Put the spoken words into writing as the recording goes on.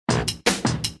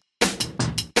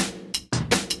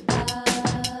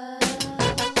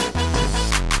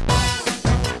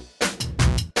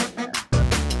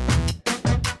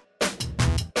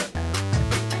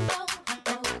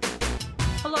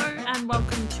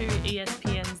to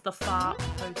ESPN's The Far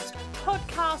Post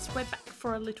podcast. We're back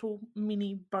for a little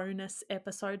mini bonus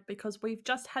episode because we've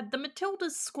just had the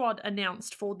Matildas squad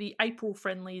announced for the April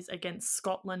friendlies against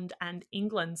Scotland and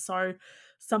England. So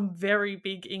some very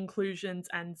big inclusions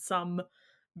and some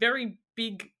very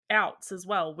big outs as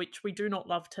well, which we do not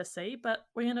love to see, but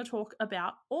we're going to talk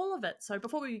about all of it. So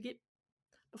before we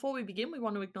begin, we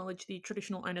want to acknowledge the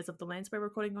traditional owners of the lands we're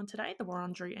recording on today, the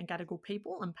Wurundjeri and Gadigal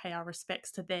people, and pay our respects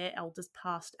to their elders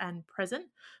past and present.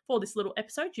 For this little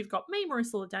episode, you've got me,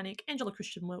 Marissa Ladanik, Angela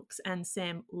Christian Wilkes, and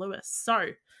Sam Lewis. So,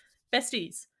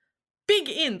 besties, big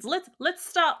ins. Let's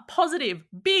start positive.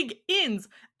 Big ins.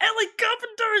 Ellie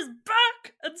Carpenter is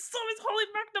back, and so is Holly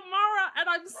McNamara, and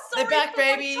I'm sorry They're back, for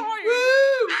baby. my tone.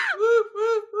 Woo! Woo,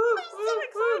 woo, woo, I'm so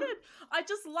excited. I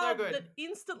just love good. that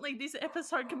instantly this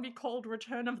episode can be called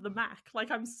Return of the Mac. Like,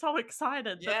 I'm so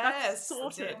excited that Yes, that's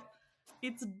sorted. that's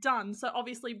It's done. So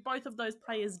obviously both of those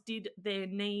players did their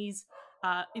knees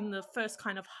in the first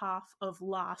kind of half of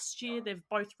last year. They've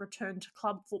both returned to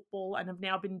club football and have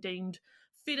now been deemed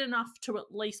fit enough to at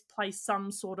least play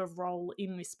some sort of role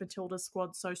in this Matilda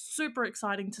squad. So super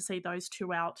exciting to see those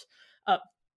two out,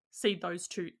 see those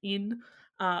two in.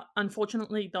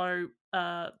 Unfortunately, though,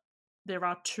 there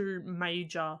are two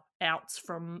major outs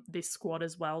from this squad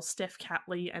as well. Steph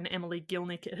Catley and Emily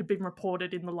Gilnick. It had been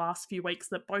reported in the last few weeks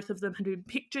that both of them had been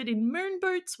pictured in moon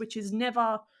boots, which is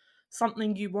never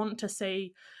something you want to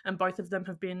see, and both of them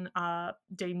have been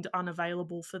deemed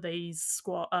unavailable for these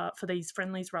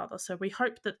friendlies rather. So we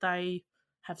hope that they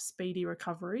have speedy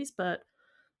recoveries. But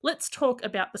let's talk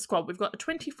about the squad. We've got a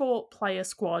 24-player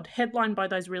squad headlined by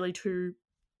those really two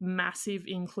massive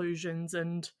inclusions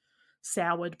and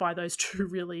soured by those two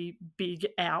really big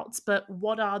outs. But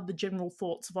what are the general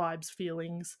thoughts, vibes,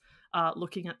 feelings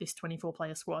looking at this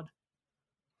 24-player squad?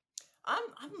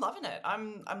 I'm loving it.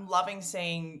 I'm loving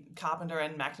seeing Carpenter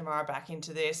and McNamara back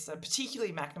into this,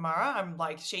 particularly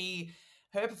McNamara.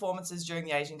 Her performances during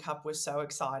the Asian Cup were so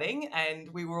exciting, and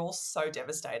we were all so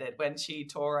devastated when she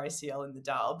tore ACL in the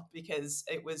dub, because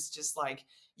it was just like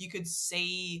you could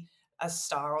see a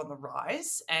star on the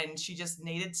rise, and she just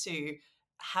needed to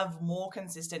have more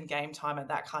consistent game time at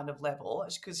that kind of level,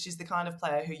 because she's the kind of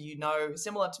player who,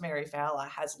 similar to Mary Fowler,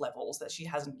 has levels that she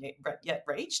hasn't yet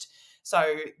reached.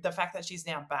 So the fact that she's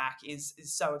now back is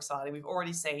so exciting. We've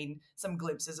already seen some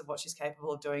glimpses of what she's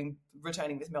capable of doing,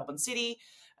 returning with Melbourne City.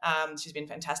 She's been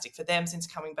fantastic for them since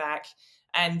coming back.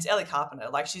 And Ellie Carpenter,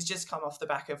 she's just come off the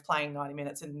back of playing 90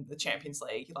 minutes in the Champions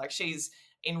League. She's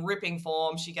in ripping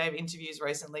form. She gave interviews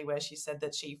recently where she said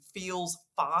that she feels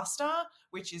faster,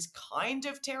 which is kind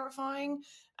of terrifying.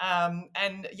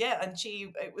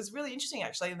 It was really interesting,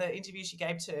 actually, the interview she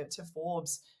gave to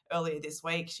Forbes earlier this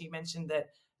week. She mentioned that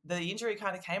the injury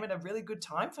kind of came at a really good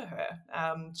time for her.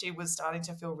 She was starting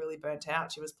to feel really burnt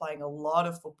out. She was playing a lot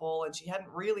of football and she hadn't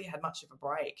really had much of a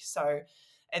break. So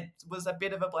it was a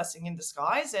bit of a blessing in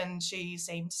disguise, and she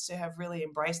seems to have really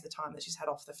embraced the time that she's had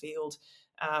off the field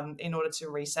in order to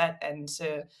reset and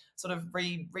to sort of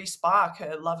re-spark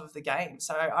her love of the game.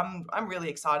 So I'm really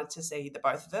excited to see the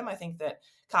both of them. I think that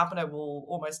Carpenter will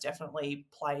almost definitely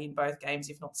play in both games,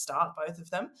 if not start both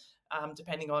of them,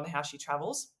 depending on how she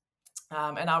travels.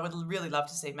 And I would really love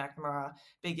to see McNamara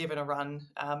be given a run,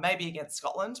 maybe against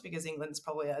Scotland, because England's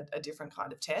probably a different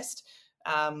kind of test.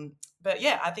 But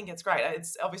yeah, I think it's great.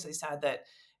 It's obviously sad that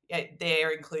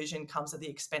their inclusion comes at the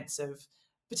expense of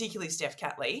particularly Steph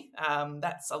Catley.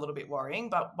 That's a little bit worrying.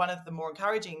 But one of the more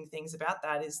encouraging things about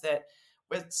that is that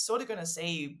we're sort of going to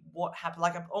see what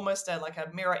happened, almost a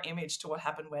mirror image to what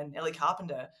happened when Ellie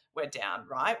Carpenter went down,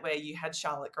 right? Where you had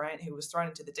Charlotte Grant, who was thrown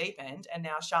into the deep end, and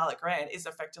now Charlotte Grant is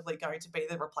effectively going to be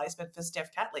the replacement for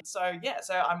Steph Catley. So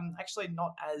I'm actually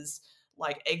not as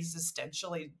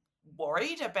existentially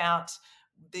worried about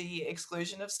the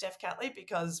exclusion of Steph Catley,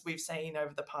 because we've seen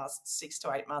over the past 6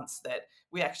 to 8 months that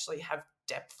we actually have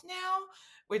depth now,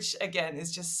 which again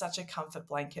is just such a comfort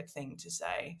blanket thing to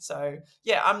say. So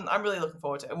yeah, I'm really looking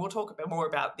forward to it. And we'll talk a bit more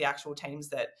about the actual teams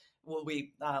that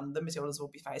the Matildas will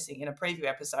be facing in a preview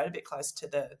episode a bit close to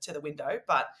the window.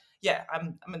 But yeah,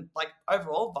 I'm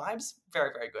overall vibes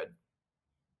very, very good.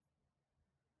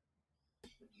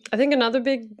 I think another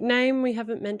big name we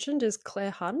haven't mentioned is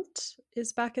Claire Hunt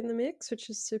is back in the mix, which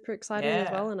is super exciting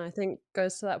as well. And I think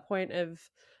goes to that point of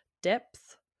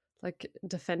depth, like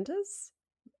defenders,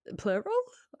 plural.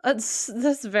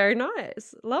 That's very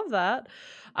nice. Love that.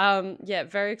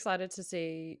 Very excited to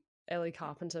see Ellie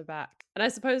Carpenter back. And I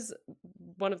suppose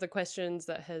one of the questions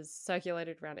that has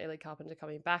circulated around Ellie Carpenter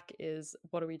coming back is,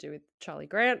 what do we do with Charlie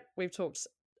Grant? We've talked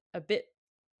a bit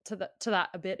to that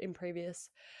a bit in previous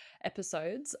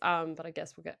episodes. But I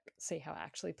guess we'll see how it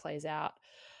actually plays out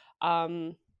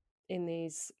in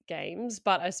these games.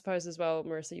 But I suppose as well,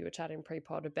 Marissa, you were chatting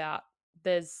pre-pod about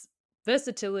there's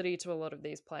versatility to a lot of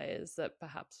these players that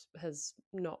perhaps has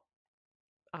not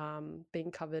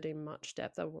been covered in much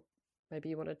depth. Maybe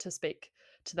you wanted to speak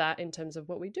to that in terms of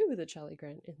what we do with a Charlie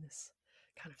Grant in this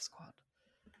kind of squad.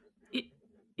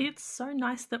 It's so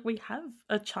nice that we have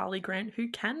a Charlie Grant who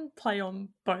can play on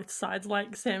both sides,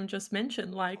 like Sam just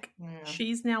mentioned. Like,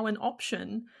 she's now an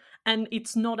option, and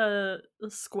it's not a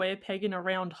square peg in a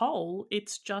round hole.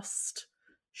 It's just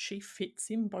she fits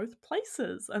in both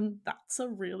places, and that's a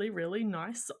really, really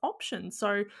nice option.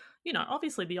 So, you know,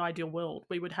 obviously the ideal world,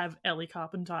 we would have Ellie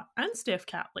Carpenter and Steph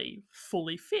Catley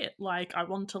fully fit. Like, I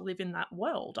want to live in that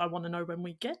world. I want to know when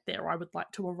we get there. I would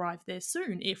like to arrive there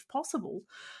soon, if possible.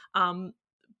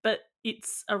 But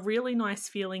it's a really nice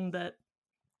feeling that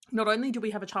not only do we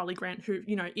have a Charlie Grant who,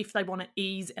 you know, if they want to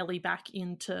ease Ellie back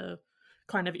into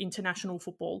kind of international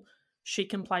football, she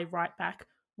can play right back.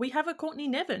 We have a Courtney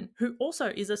Nevin, who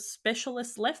also is a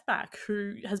specialist left back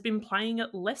who has been playing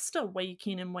at Leicester week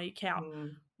in and week out.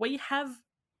 We have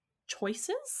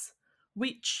choices,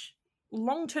 which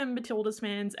long-term Matildas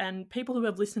fans and people who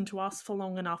have listened to us for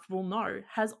long enough will know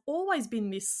has always been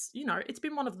this, you know, it's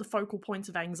been one of the focal points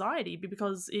of anxiety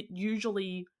because it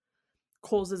usually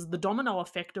causes the domino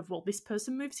effect of, well, this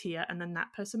person moves here and then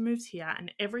that person moves here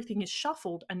and everything is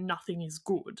shuffled and nothing is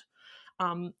good.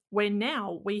 Where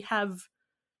now we have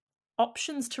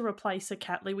options to replace a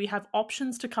Catley. We have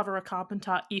options to cover a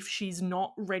Carpenter if she's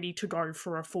not ready to go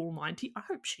for a full 90. I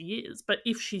hope she is, but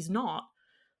if she's not,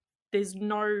 there's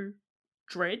no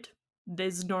dread,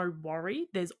 there's no worry,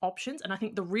 there's options. And I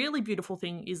think the really beautiful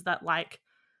thing is that, like,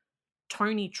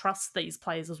 Tony trusts these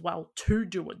players as well to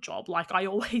do a job. Like, I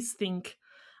always think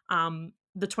the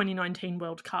 2019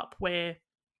 World Cup, where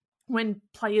when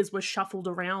players were shuffled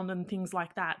around and things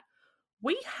like that,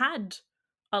 we had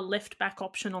a left back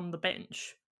option on the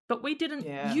bench, but we didn't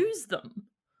use them.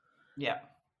 Yeah.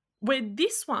 Where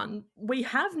this one, we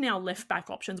have now left back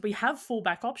options, we have full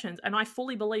back options, and I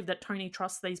fully believe that Tony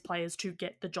trusts these players to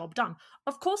get the job done.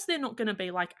 Of course, they're not going to be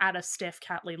like at a Steph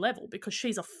Catley level because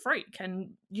she's a freak and,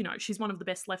 you know, she's one of the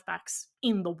best left backs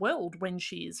in the world when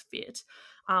she is fit.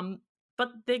 But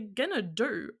they're going to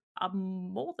do a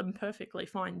more than perfectly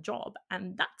fine job,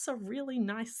 and that's a really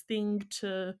nice thing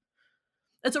to...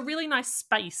 It's a really nice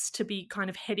space to be kind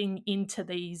of heading into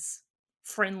these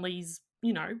friendlies,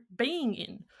 you know, being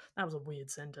in. That was a weird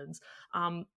sentence.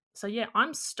 So yeah,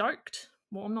 I'm stoked.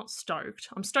 Well, I'm not stoked.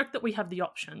 I'm stoked that we have the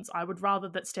options. I would rather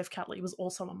that Steph Catley was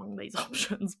also among these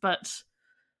options, but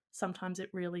sometimes it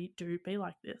really do be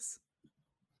like this.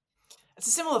 It's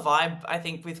a similar vibe, I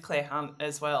think, with Claire Hunt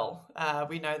as well.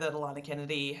 We know that Alana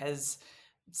Kennedy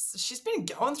she's been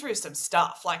going through some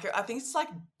stuff. Like, I think it's like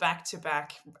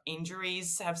back-to-back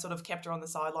injuries have sort of kept her on the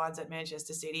sidelines at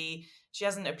Manchester City. She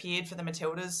hasn't appeared for the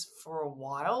Matildas for a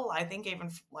while. I think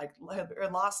even like her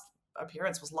last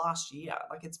appearance was last year.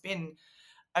 Like, it's been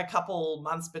a couple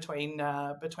months between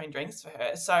drinks for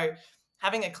her. So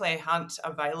having a Claire Hunt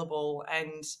available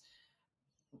and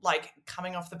like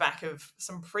coming off the back of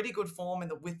some pretty good form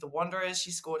with the Wanderers,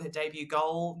 she scored her debut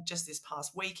goal just this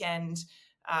past weekend.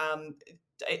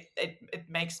 It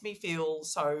makes me feel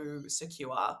so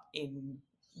secure in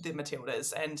the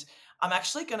Matildas, and I'm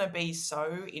actually going to be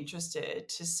so interested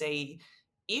to see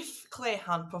if Claire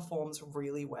Hunt performs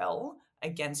really well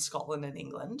against Scotland and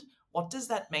England. What does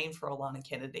that mean for Alana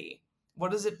Kennedy?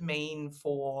 What does it mean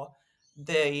for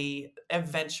the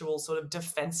eventual sort of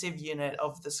defensive unit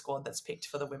of the squad that's picked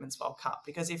for the Women's World Cup?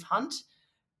 Because if Hunt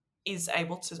is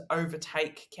able to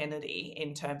overtake Kennedy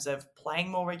in terms of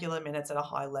playing more regular minutes at a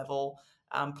high level,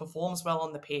 performs well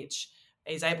on the pitch,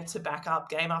 is able to back up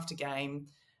game after game,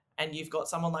 and you've got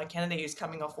someone like Kennedy who's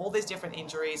coming off all these different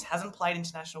injuries, hasn't played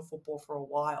international football for a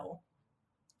while,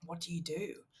 what do you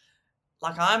do?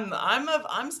 Like,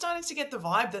 I'm starting to get the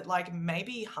vibe that, like,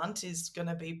 maybe Hunt is going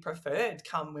to be preferred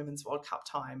come Women's World Cup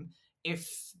time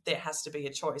if there has to be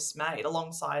a choice made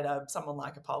alongside someone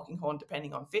like a Polkinghorne,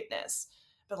 depending on fitness.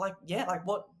 But like, yeah, like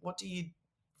what do you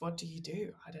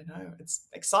do? I don't know. It's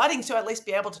exciting to at least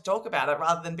be able to talk about it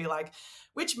rather than be like,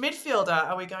 which midfielder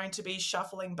are we going to be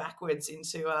shuffling backwards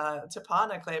into to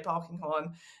partner Claire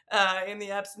Polkinghorne in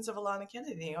the absence of Alana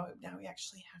Kennedy? Oh, now we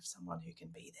actually have someone who can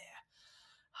be there.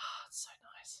 Oh, it's so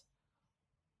nice.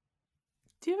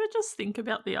 Do you ever just think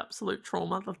about the absolute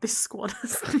trauma that this squad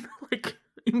has like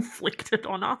inflicted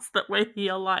on us, that we're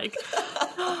here like,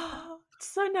 oh,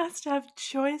 it's so nice to have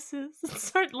choices.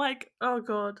 It's so like, oh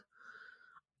God.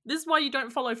 This is why you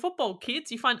don't follow football,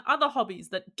 kids. You find other hobbies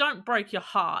that don't break your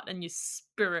heart and your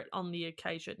spirit on the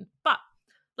occasion. But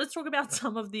let's talk about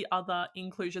some of the other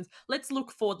inclusions. Let's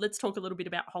look forward. Let's talk a little bit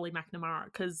about Holly McNamara,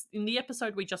 because in the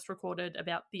episode we just recorded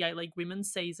about the A-League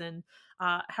women's season,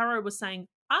 Harrow was saying,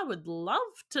 I would love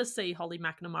to see Holly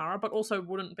McNamara, but also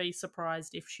wouldn't be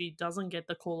surprised if she doesn't get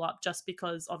the call up, just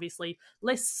because obviously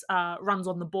less runs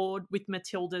on the board with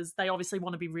Matildas. They obviously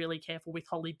want to be really careful with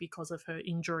Holly because of her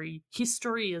injury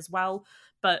history as well.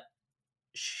 But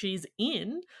she's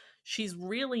in. She's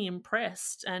really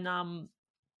impressed, and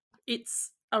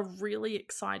it's a really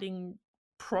exciting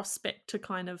prospect to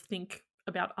kind of think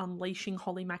about unleashing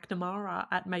Holly McNamara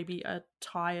at maybe a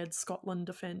tired Scotland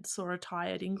defence or a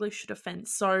tired English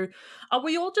defence. So are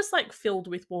we all just like filled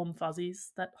with warm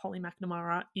fuzzies that Holly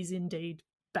McNamara is indeed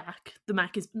back? The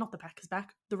Mac is not, the Mac is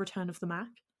back. The return of the Mac.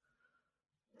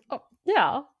 Oh,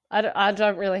 yeah. I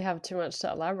don't really have too much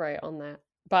to elaborate on that.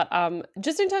 But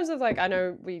just in terms of like, I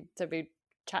know we said we'd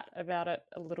chat about it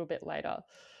a little bit later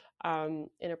in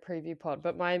a preview pod,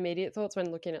 but my immediate thoughts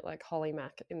when looking at like Holly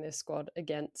Mac in this squad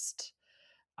against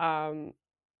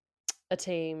a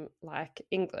team like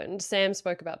England. Sam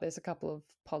spoke about this a couple of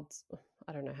pods.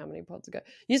 I don't know how many pods ago.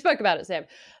 You spoke about it, Sam.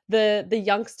 The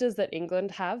youngsters that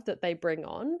England have that they bring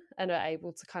on and are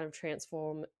able to kind of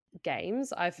transform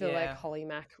games. I feel like Holly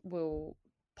Mac will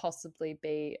possibly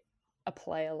be a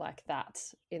player like that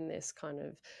in this kind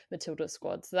of Matilda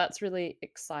squad. So that's really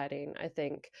exciting, I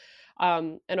think.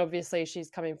 And obviously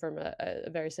she's coming from a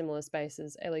very similar space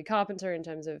as Ellie Carpenter in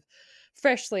terms of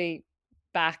freshly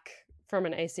back from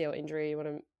an ACL injury. You want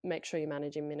to make sure you're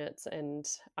managing minutes and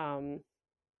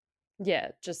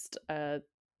just err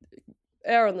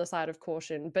on the side of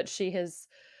caution. But she has,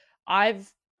 I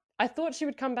thought she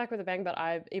would come back with a bang, but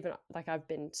I've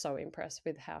been so impressed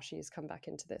with how she's come back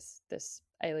into this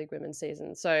A-League women's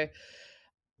season. So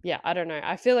yeah, I don't know.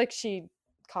 I feel like she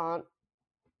can't,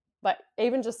 like,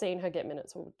 even just seeing her get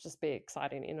minutes will just be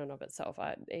exciting in and of itself.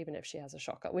 Even if she has a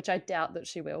shocker, which I doubt that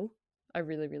she will. I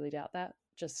really, really doubt that,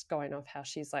 just going off how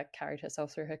she's like carried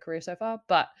herself through her career so far.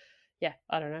 But yeah,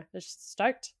 I don't know. Just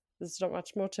stoked. There's not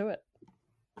much more to it.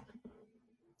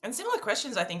 And similar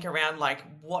questions, I think, around like,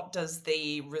 what does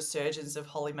the resurgence of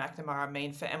Holly McNamara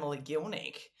mean for Emily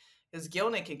Gielnik? Because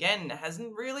Gielnik, again,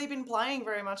 hasn't really been playing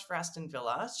very much for Aston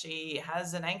Villa. She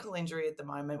has an ankle injury at the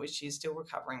moment, which she's still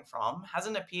recovering from.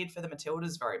 Hasn't appeared for the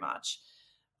Matildas very much.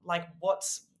 Like,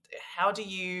 how do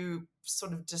you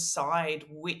sort of decide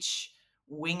which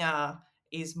winger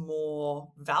is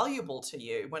more valuable to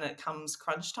you when it comes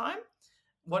crunch time?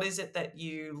 What is it that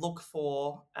you look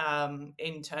for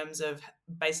in terms of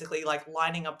basically like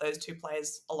lining up those two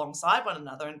players alongside one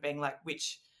another and being like,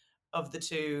 which of the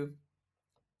two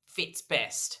fits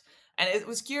best? And it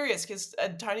was curious because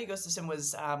Tony Gustafsson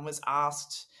was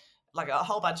asked like a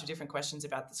whole bunch of different questions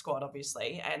about the squad,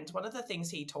 obviously. And one of the things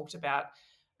he talked about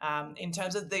in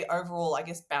terms of the overall, I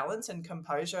guess, balance and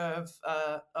composure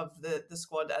of the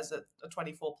squad as a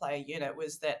 24-player unit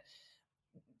was that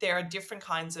there are different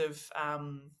kinds of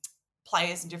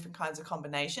players and different kinds of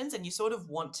combinations, and you sort of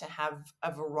want to have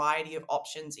a variety of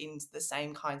options in the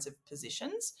same kinds of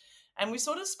positions. And we've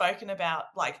sort of spoken about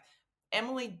like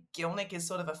Emily Gielnik is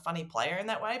sort of a funny player in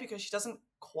that way because she doesn't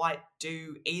quite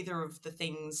do either of the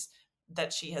things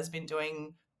that she has been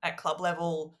doing at club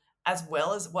level as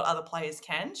well as what other players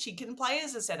can. She can play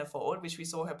as a centre forward, which we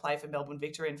saw her play for Melbourne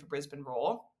Victory and for Brisbane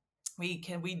Roar.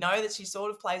 We know that she sort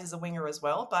of plays as a winger as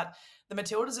well, but the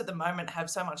Matildas at the moment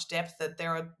have so much depth that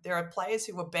there are players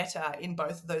who are better in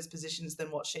both of those positions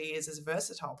than what she is as a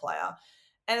versatile player.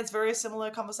 And it's very similar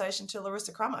conversation to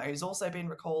Larissa Crummer, who's also been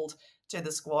recalled to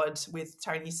the squad, with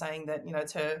Tony saying that, you know,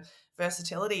 her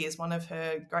versatility is one of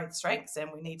her great strengths, and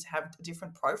we need to have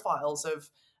different profiles of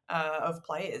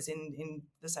players in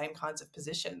the same kinds of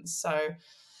positions. So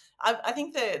I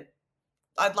think that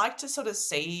I'd like to sort of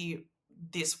see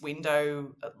this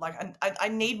window, like I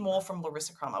need more from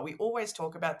Larissa Crummer. We always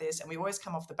talk about this and we always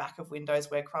come off the back of windows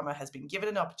where Crummer has been given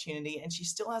an opportunity and she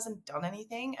still hasn't done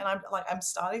anything. And I'm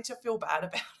starting to feel bad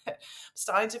about it. I'm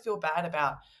starting to feel bad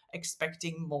about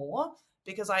expecting more,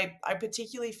 because I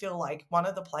particularly feel like one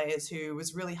of the players who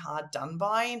was really hard done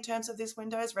by in terms of this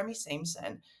window is Remy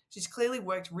Siemsen. She's clearly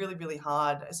worked really, really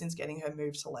hard since getting her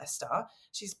move to Leicester.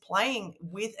 She's playing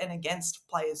with and against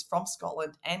players from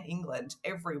Scotland and England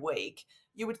every week.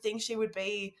 You would think she would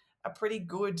be a pretty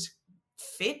good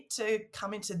fit to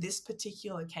come into this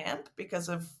particular camp because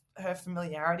of her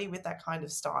familiarity with that kind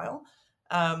of style.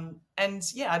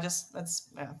 And yeah, I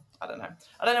don't know.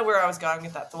 I don't know where I was going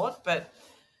with that thought, but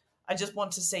I just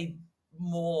want to see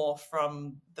more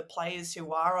from the players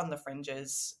who are on the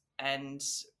fringes and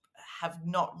have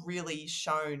not really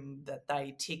shown that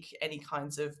they tick any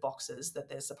kinds of boxes that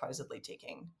they're supposedly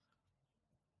ticking.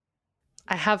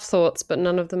 I have thoughts, but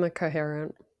none of them are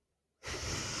coherent.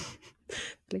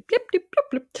 Blip, blip, blip,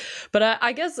 blip, blip. But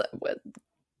I guess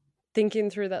thinking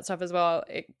through that stuff as well,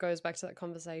 it goes back to that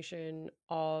conversation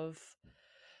of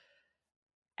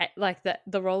like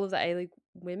the role of the A-League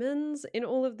women's in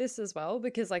all of this as well,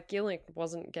 because like Gillick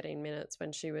wasn't getting minutes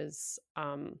when she was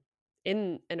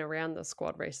in and around the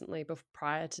squad recently,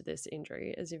 prior to this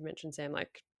injury, as you've mentioned, Sam.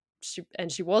 Like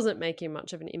she wasn't making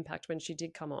much of an impact when she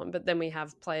did come on. But then we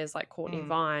have players like Courtney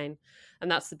Vine, and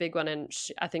that's the big one. And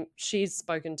I think she's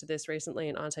spoken to this recently,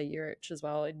 and Ante Juric as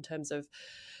well, in terms of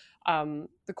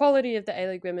the quality of the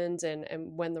A-League women's and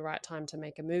when the right time to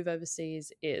make a move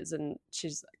overseas is. And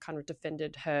she's kind of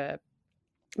defended her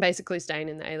basically staying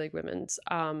in the A-League women's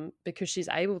because she's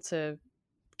able to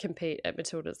compete at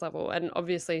Matilda's level. And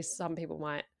obviously some people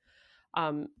might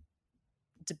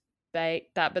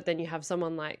debate that, but then you have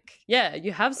someone like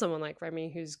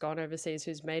Remy, who's gone overseas,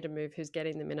 who's made a move, who's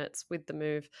getting the minutes with the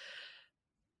move,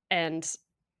 and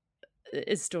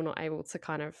is still not able to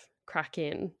kind of crack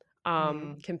in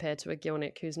compared to a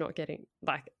Gilnick who's not getting,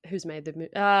 like, who's made the move.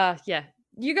 Yeah,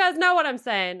 you guys know what I'm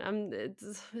saying.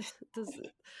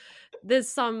 There's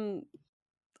some,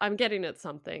 I'm getting at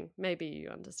something. Maybe you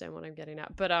understand what I'm getting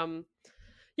at. But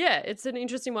yeah, it's an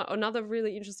interesting one. Another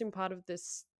really interesting part of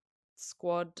this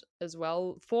squad as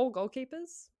well, 4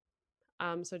 goalkeepers.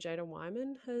 So Jada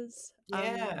Wyman has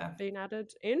been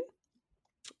added in.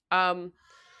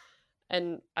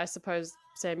 And I suppose,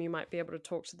 Sam, you might be able to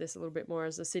talk to this a little bit more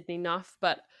as a Sydney Nuff,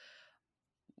 but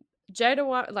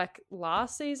Jada, like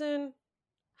last season,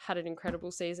 had an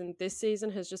incredible season. This season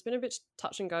has just been a bit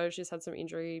touch and go. She's had some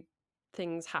injury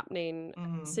things happening.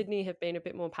 Sydney have been a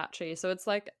bit more patchy. So it's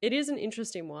like, it is an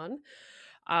interesting one.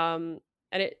 And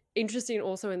it interesting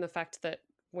also in the fact that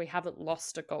we haven't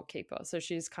lost a goalkeeper. So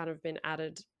she's kind of been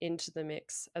added into the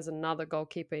mix as another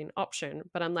goalkeeping option.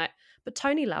 But I'm like, but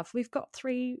Tony Love, we've got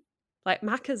 3, like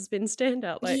Macca's been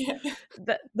standout. Like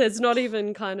there's not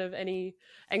even kind of any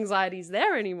anxieties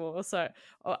there anymore. So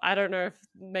I don't know if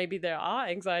maybe there are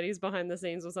anxieties behind the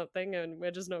scenes or something, and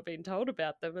we're just not being told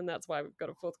about them, and that's why we've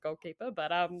got a 4th goalkeeper.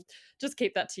 But just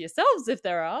keep that to yourselves if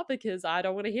there are, because I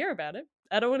don't want to hear about it.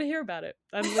 I'm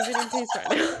living in peace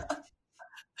right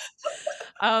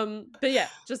now. But yeah,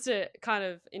 just to kind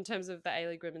of, in terms of the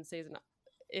A-League women's season,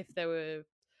 if there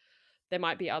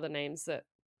might be other names that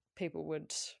people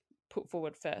would put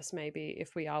forward first, maybe,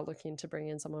 if we are looking to bring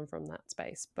in someone from that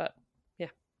space. But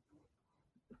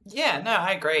yeah, no,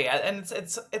 I agree. And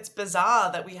it's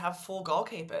bizarre that we have 4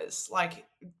 goalkeepers. Like,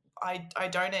 I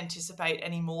don't anticipate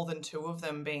any more than 2 of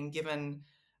them being given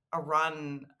a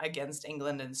run against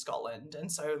England and Scotland. And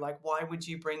so, like, why would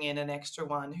you bring in an extra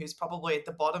one who's probably at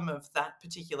the bottom of that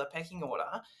particular pecking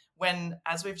order when,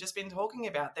 as we've just been talking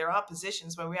about, there are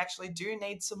positions where we actually do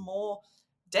need some more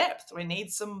depth. We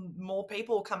need some more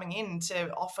people coming in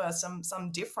to offer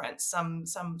some difference,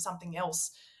 something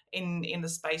else in the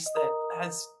space that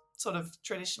has sort of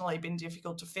traditionally been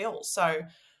difficult to fill. So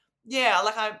yeah,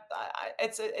 like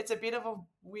it's a bit of a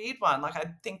weird one. Like,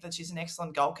 I think that she's an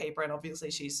excellent goalkeeper, and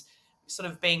obviously she's sort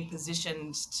of being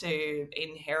positioned to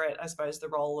inherit, I suppose, the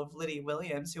role of Lydia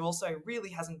Williams, who also really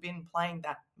hasn't been playing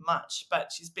that much,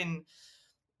 but she's been,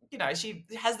 she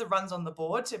has the runs on the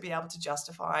board to be able to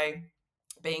justify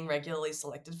being regularly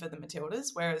selected for the Matildas,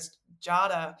 whereas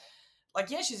Jada, like,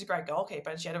 yeah, she's a great goalkeeper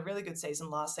and she had a really good season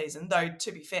last season, though,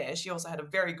 to be fair, she also had a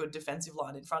very good defensive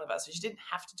line in front of her, so she didn't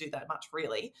have to do that much,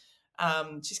 really.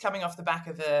 She's coming off the back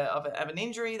of an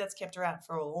injury that's kept her out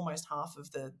for almost half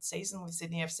of the season with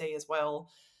Sydney FC as well.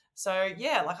 So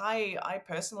yeah, like I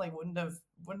personally wouldn't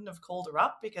have called her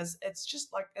up, because it's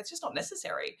just not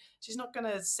necessary. She's not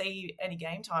going to see any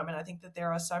game time, and I think that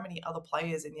there are so many other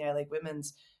players in the A-League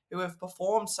Women's who have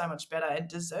performed so much better and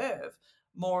deserve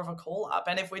more of a call up.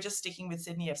 And if we're just sticking with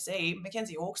Sydney FC,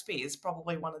 Mackenzie Hawkesby is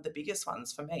probably one of the biggest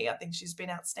ones for me. I think she's been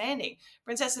outstanding.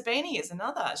 Princess Sabini is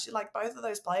another. Both of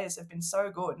those players have been so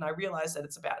good. And I realise that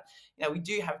it's about, we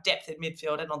do have depth in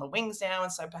midfield and on the wings now,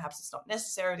 and so perhaps it's not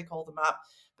necessary to call them up.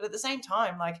 But at the same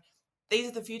time, like, these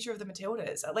are the future of the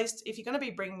Matildas. At least if you're going to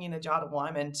be bringing in a Jada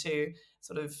Wyman to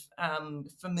sort of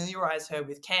familiarise her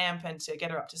with camp and to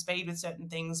get her up to speed with certain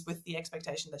things, with the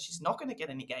expectation that she's not going to get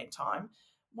any game time,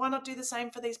 why not do the same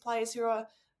for these players who are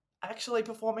actually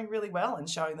performing really well and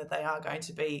showing that they are going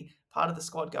to be part of the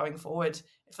squad going forward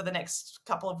for the next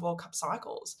couple of World Cup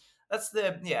cycles? It's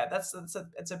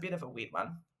a bit of a weird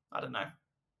one. I don't know.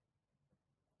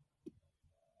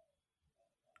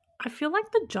 I feel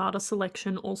like the Jada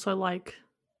selection also, like,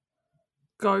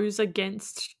 goes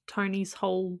against Tony's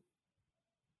whole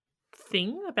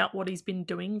thing about what he's been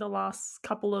doing the last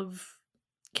couple of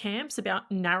camps,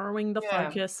 about narrowing the Yeah.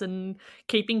 focus and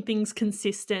keeping things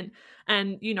consistent,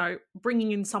 and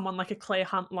bringing in someone like a Claire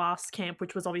Hunt last camp,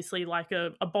 which was obviously like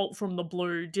a bolt from the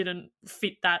blue, didn't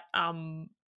fit that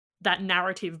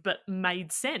narrative, but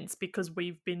made sense because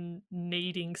we've been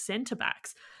needing centre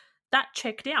backs. That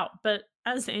checked out. But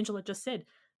as Angela just said,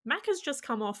 Mac has just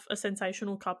come off a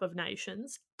sensational Cup of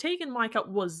Nations. Tegan Micah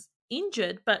was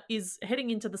injured, but is heading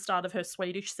into the start of her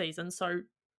Swedish season. So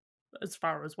as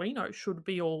far as we know, should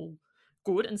be all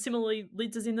good. And similarly,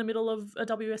 Lids is in the middle of a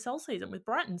WSL season with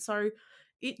Brighton. So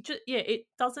it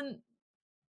doesn't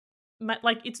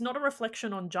like, it's not a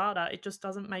reflection on Jada. It just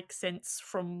doesn't make sense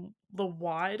from the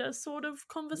wider sort of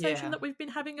conversation Yeah. that we've been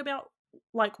having about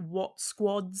like what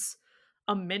squads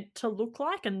are meant to look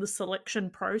like and the selection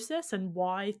process and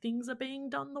why things are being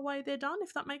done the way they're done,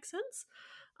 if that makes sense.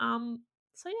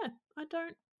 So yeah,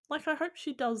 I hope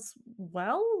she does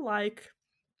well.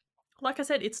 Like I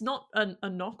said, it's not a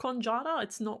knock on Jada.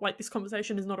 It's not like this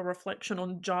conversation is not a reflection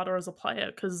on Jada as a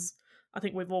player, because I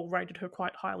think we've all rated her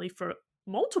quite highly for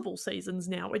multiple seasons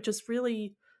now. It just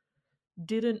really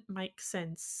didn't make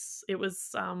sense. It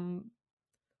was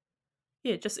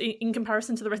just in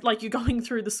comparison to the rest, like you're going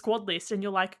through the squad list and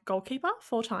you're like, goalkeeper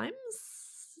 4 times.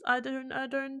 I don't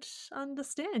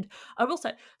understand. I will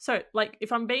say, so like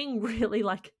if I'm being really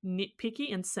like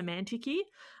nitpicky and semanticky,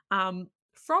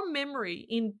 from memory,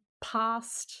 in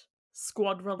past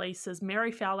squad releases,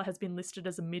 Mary Fowler has been listed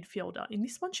as a midfielder. In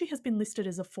this one, she has been listed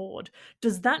as a forward.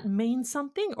 Does that mean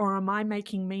something, or am I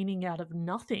making meaning out of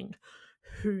nothing?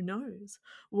 Who knows?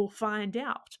 We'll find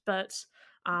out. But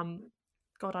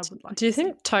God, I would like. Do you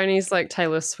think Tony's like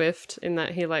Taylor Swift in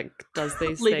that he like does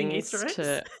these leaving things Easter eggs?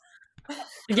 to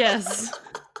yes,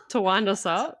 to wind us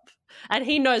up, and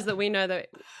he knows that we know that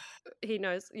he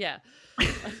knows. Yeah.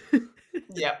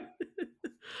 Yep.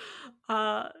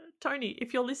 Tony,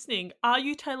 if you're listening, are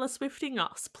you Taylor Swifting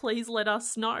us? Please let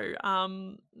us know.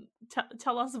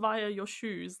 Tell us via your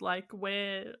shoes. Like,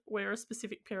 wear a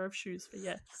specific pair of shoes for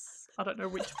yes. I don't know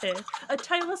which pair. A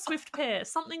Taylor Swift pair,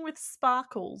 something with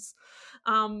sparkles.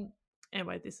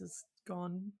 Anyway, this has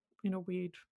gone in a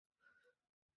weird.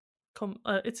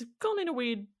 It's gone in a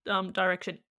weird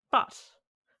direction. But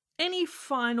any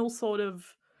final sort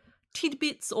of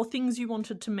tidbits or things you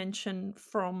wanted to mention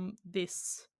from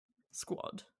this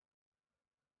squad?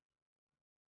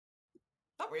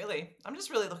 Not really. I'm just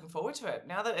really looking forward to it.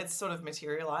 Now that it's sort of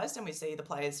materialized and we see the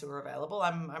players who are available,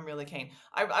 I'm really keen.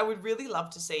 I would really love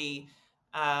to see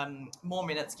more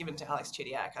minutes given to Alex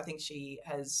Chidiac. I think she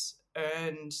has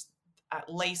earned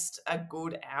at least a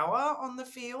good hour on the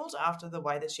field after the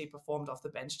way that she performed off the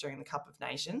bench during the Cup of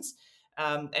Nations.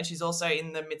 And she's also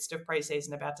in the midst of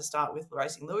preseason, about to start with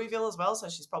Racing Louisville as well. So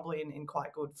she's probably in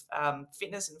quite good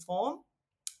fitness and form.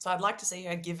 So I'd like to see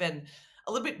her given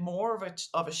a little bit more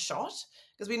of a shot,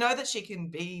 because we know that she can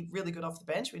be really good off the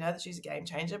bench. We know that she's a game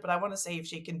changer, but I want to see if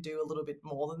she can do a little bit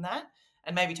more than that.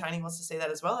 And maybe Tony wants to see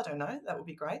that as well. I don't know. That would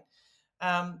be great.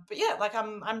 But yeah, like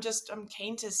I'm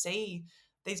keen to see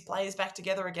these players back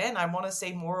together again. I want to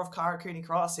see more of Cara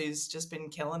Cooney-Cross, who's just been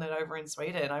killing it over in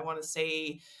Sweden. I want to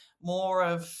see more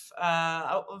of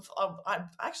I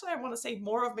want to see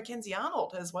more of Mackenzie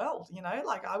Arnold as well.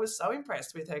 Like I was so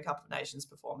impressed with her Cup of Nations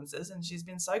performances, and she's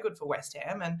been so good for West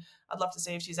Ham, and I'd love to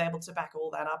see if she's able to back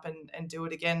all that up and do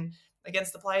it again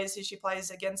against the players who she plays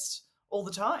against all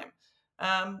the time.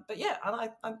 But yeah,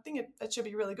 I think it should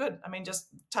be really good. I mean, just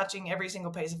touching every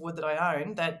single piece of wood that I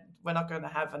own, that we're not going to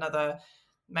have another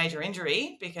major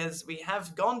injury, because we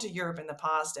have gone to Europe in the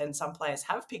past and some players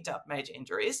have picked up major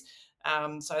injuries.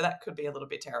 So that could be a little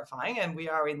bit terrifying. And we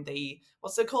are in the,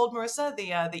 what's it called, Marissa?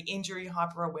 The injury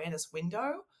hyper awareness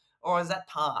window? Or is that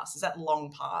past? Is that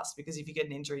long past? Because if you get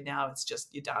an injury now, it's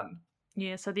just, you're done.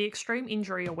 Yeah, so the extreme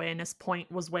injury awareness point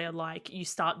was where like you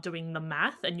start doing the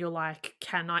math and you're like,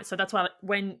 so that's why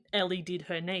when Ellie did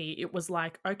her knee, it was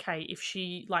like, okay,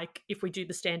 if we do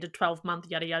the standard 12-month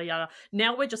yada yada yada,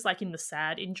 now we're just like in the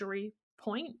sad injury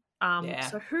point. Yeah.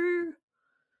 So who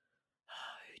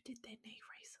did their knee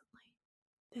recently?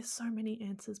 There's so many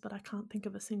answers, but I can't think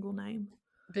of a single name.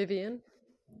 Vivian?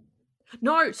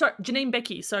 No, sorry, Janine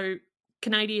Becky. So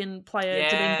Canadian player Yeah.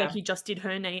 Janine Becky just did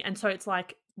her knee, and so it's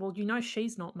like, well,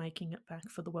 she's not making it back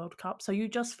for the World Cup, so you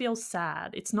just feel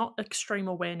sad. It's not extreme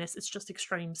awareness, it's just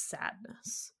extreme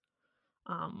sadness.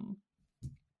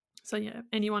 So yeah,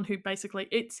 anyone who basically,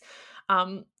 it's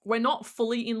we're not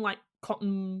fully in like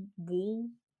cotton wool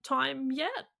time yet,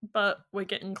 but we're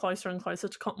getting closer and closer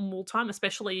to cotton wool time,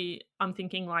 especially I'm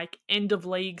thinking like end of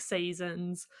league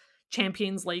seasons,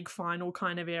 Champions League final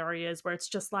kind of areas, where it's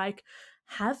just like,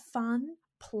 have fun,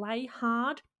 play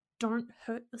hard, don't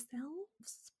hurt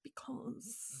yourselves,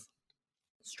 because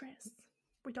stress.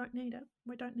 We don't need it.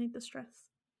 We don't need the stress.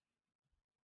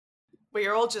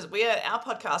 Our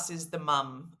podcast is the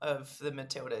mum of the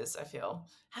Matildas, I feel.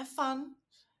 Have fun.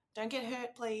 Don't get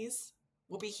hurt, please.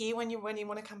 We'll be here when you want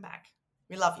to come back.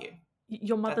 We love you.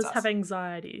 Your mothers have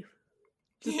anxiety.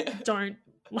 Just don't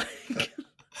like.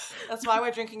 That's why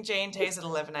we're drinking G&Ts at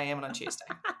 11 a.m. on a Tuesday.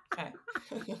 Okay.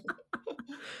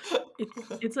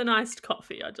 It's an iced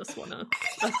coffee. I just want to.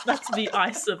 That's the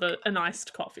ice of an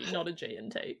iced coffee, not a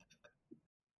G&T.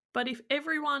 But if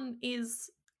everyone is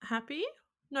happy,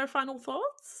 no final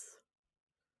thoughts,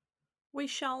 we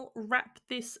shall wrap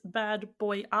this bad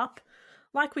boy up.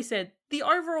 Like we said, the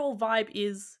overall vibe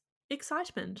is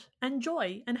excitement and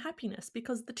joy and happiness,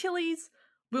 because the Tillies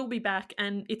will be back,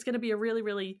 and it's going to be a really,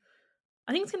 really,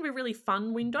 I think it's going to be a really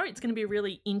fun window. It's going to be a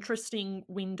really interesting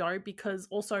window, because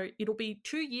also it'll be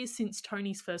 2 years since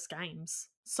Tony's first games.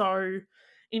 So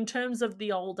in terms of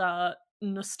the older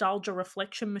nostalgia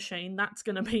reflection machine, that's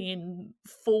going to be in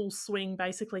full swing,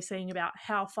 basically seeing about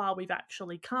how far we've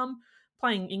actually come.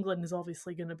 Playing England is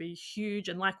obviously going to be huge,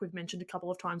 and like we've mentioned a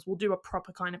couple of times, we'll do a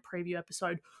proper kind of preview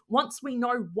episode once we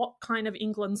know what kind of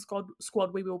England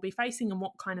squad we will be facing and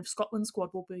what kind of Scotland squad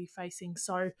we'll be facing.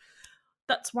 So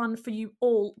that's one for you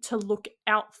all to look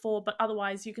out for. But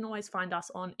otherwise, you can always find us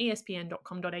on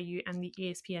espn.com.au and the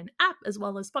ESPN app, as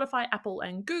well as Spotify, Apple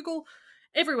and Google.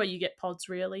 Everywhere you get pods,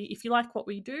 really. If you like what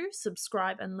we do,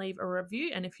 subscribe and leave a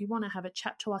review. And if you want to have a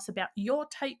chat to us about your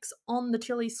takes on the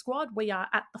Tilly squad, we are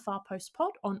at the Far Post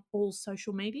Pod on all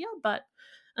social media. But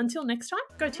until next time,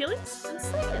 go Tillies and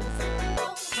see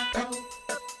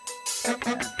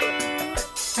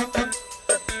us.